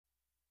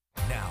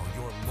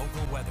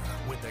local weather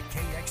with the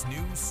KX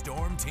News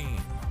Storm Team.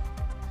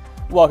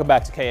 Welcome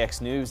back to KX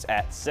News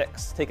at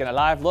 6. Taking a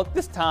live look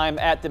this time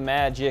at the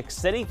Magic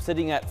City,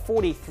 sitting at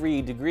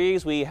 43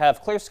 degrees. We have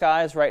clear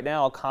skies right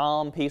now,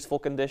 calm, peaceful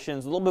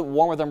conditions, a little bit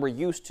warmer than we're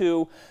used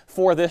to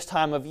for this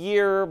time of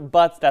year,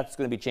 but that's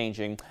going to be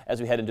changing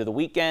as we head into the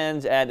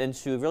weekend and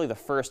into really the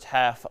first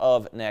half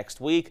of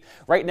next week.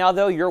 Right now,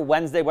 though, your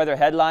Wednesday weather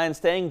headlines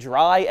staying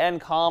dry and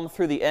calm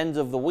through the end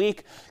of the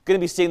week. Going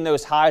to be seeing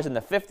those highs in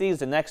the 50s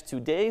the next 2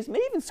 days,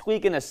 maybe even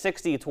squeak in a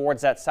 60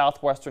 towards that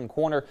southwestern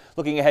corner.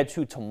 Looking ahead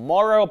to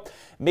tomorrow,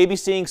 maybe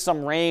seeing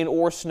some rain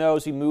or snow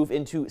as we move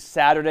into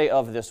Saturday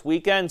of this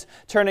weekend,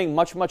 turning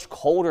much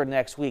colder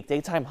next week.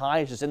 Daytime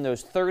highs just in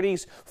those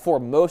 30s for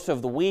most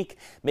of the week.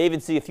 May even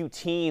see a few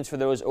teens for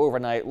those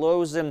overnight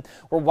lows, and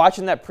we're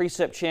watching that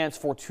precip chance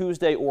for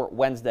Tuesday or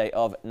Wednesday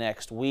of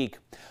next week.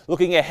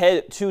 Looking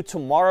ahead to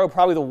tomorrow,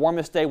 probably the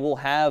warmest day we'll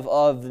have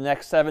of the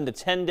next 7 to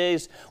 10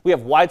 days. We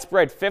have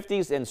widespread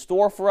 50s in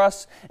store for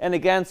us, and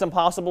again, some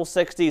possible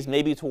 60s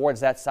maybe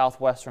towards that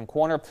southwestern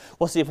corner.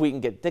 We'll see if we can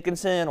get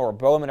Dickinson or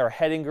Bowman or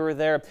Hettinger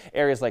there,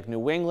 areas like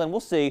New England, we'll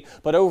see,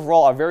 but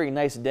overall a very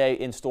nice day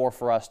in store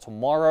for us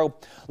tomorrow.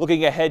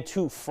 Looking ahead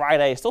to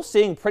Friday, still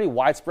seeing pretty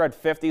widespread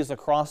 50s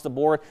across the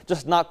board,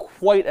 just not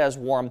quite as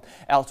warm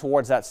out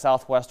towards that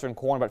southwestern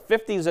corner, but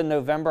 50s in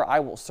November,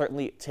 I will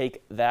certainly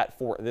take that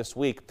for this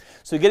week.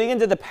 So getting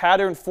into the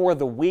pattern for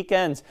the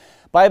weekend,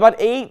 by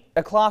about 8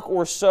 o'clock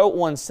or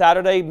so on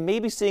Saturday,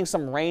 maybe seeing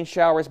some rain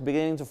showers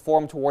beginning to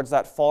form towards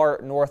that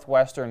far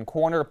northwestern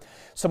corner.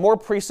 Some more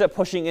precip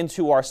pushing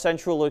into our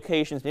central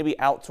locations, maybe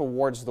out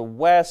towards the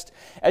west.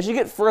 As you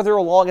get further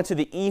along into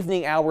the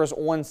evening hours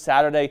on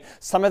Saturday,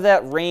 some of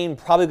that rain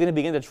probably going to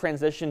begin to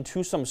transition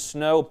to some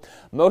snow,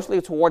 mostly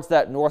towards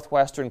that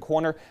northwestern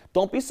corner.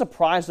 Don't be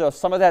surprised, though, if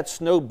some of that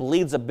snow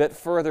bleeds a bit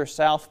further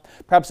south,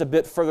 perhaps a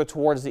bit further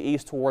towards the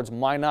east, towards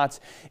Minot.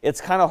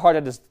 It's kind of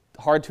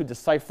hard to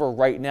decipher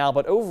right now,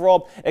 but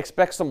overall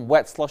expect some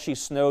wet slushy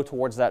snow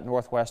towards that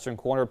northwestern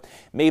corner,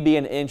 maybe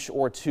an inch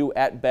or two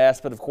at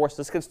best, but of course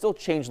this can still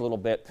change a little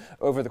bit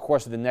over the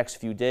course of the next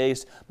few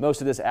days.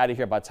 Most of this out of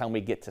here by the time we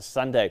get to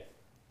Sunday.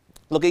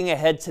 Looking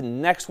ahead to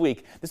next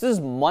week, this is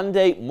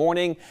Monday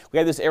morning. We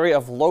have this area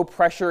of low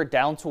pressure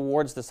down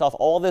towards the south.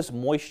 All this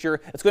moisture,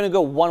 it's going to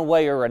go one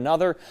way or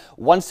another.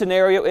 One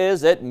scenario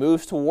is it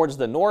moves towards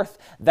the north.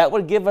 That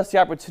would give us the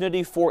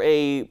opportunity for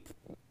a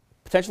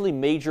potentially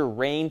major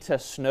rain to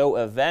snow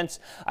events.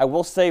 I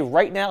will say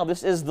right now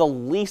this is the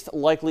least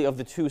likely of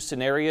the two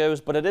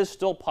scenarios, but it is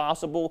still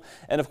possible,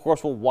 and of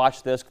course we'll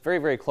watch this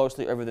very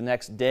closely over the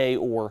next day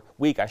or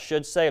week, I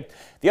should say.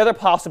 The other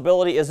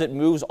possibility is it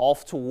moves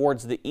off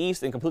towards the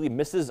east and completely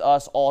misses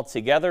us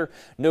altogether.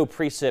 No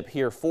precip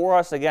here for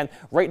us. Again,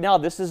 right now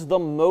this is the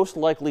most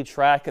likely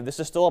track, and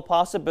this is still a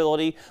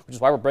possibility, which is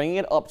why we're bringing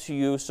it up to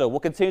you. So we'll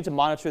continue to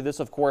monitor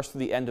this, of course, through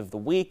the end of the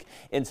week,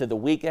 into the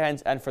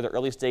weekend, and for the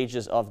early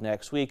stages of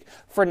next week.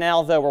 For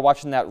now, though, we're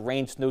watching that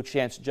rain snow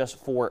chance just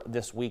for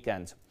this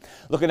weekend.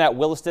 Looking at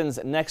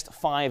Williston's next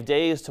 5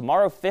 days,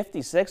 tomorrow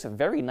 56, a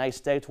very nice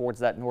day towards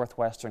that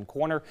northwestern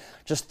corner.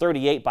 Just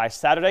 38 by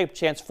Saturday,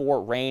 chance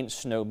for rain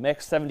snow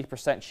mix,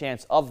 70%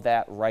 chance of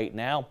that right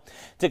now.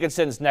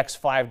 Dickinson's next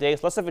 5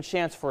 days, less of a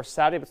chance for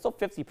Saturday, but still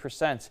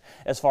 50%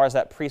 as far as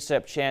that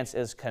precip chance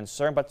is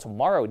concerned. But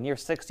tomorrow, near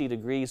 60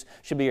 degrees,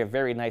 should be a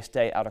very nice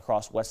day out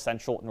across west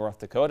central North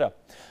Dakota.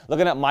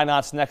 Looking at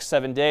Minot's next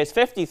 7 days,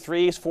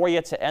 53s for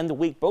you to end the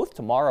week, both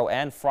tomorrow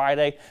and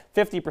Friday.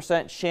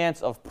 50%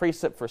 chance of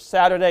precip for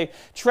Saturday.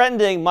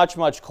 Trending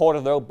much colder,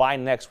 though, by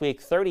next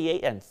week.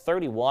 38 and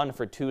 31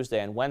 for Tuesday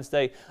and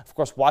Wednesday. Of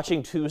course,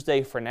 watching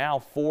Tuesday for now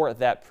for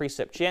that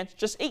precip chance.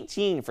 Just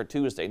 18 for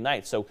Tuesday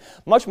night. So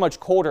much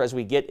colder as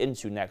we get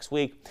into next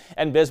week.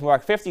 And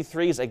Bismarck,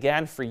 53s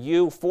again for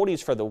you.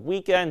 40s for the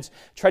weekend.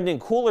 Trending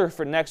cooler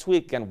for next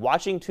week. Again,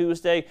 watching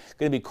Tuesday.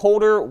 Going to be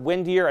colder,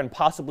 windier, and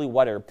possibly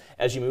wetter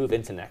as you move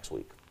into next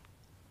week.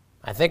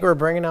 I think we're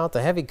bringing out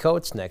the heavy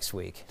coats next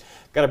week.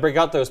 Got to bring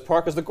out those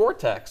parkas, the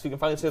Gore-Tex. We can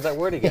finally say that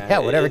word again. Yeah,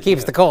 whatever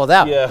keeps the cold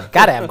out. Yeah.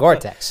 Got to have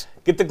Gore-Tex.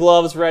 Get the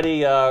gloves ready.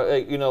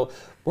 You know,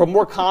 we're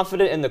more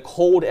confident in the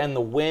cold and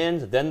the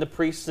wind than the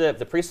precip.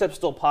 The precip's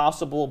still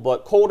possible,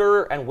 but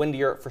colder and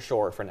windier for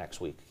sure for next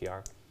week,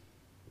 Kiara.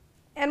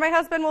 And my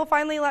husband will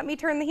finally let me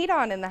turn the heat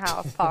on in the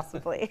house,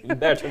 possibly. You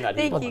better turn that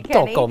heat on. Thank you,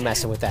 Kenny. Don't go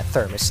messing with that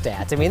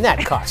thermostat. I mean,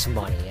 that costs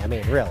money. I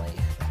mean, really.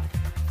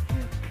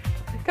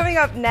 Coming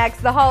up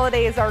next, the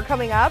holidays are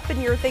coming up, and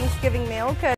your Thanksgiving meal could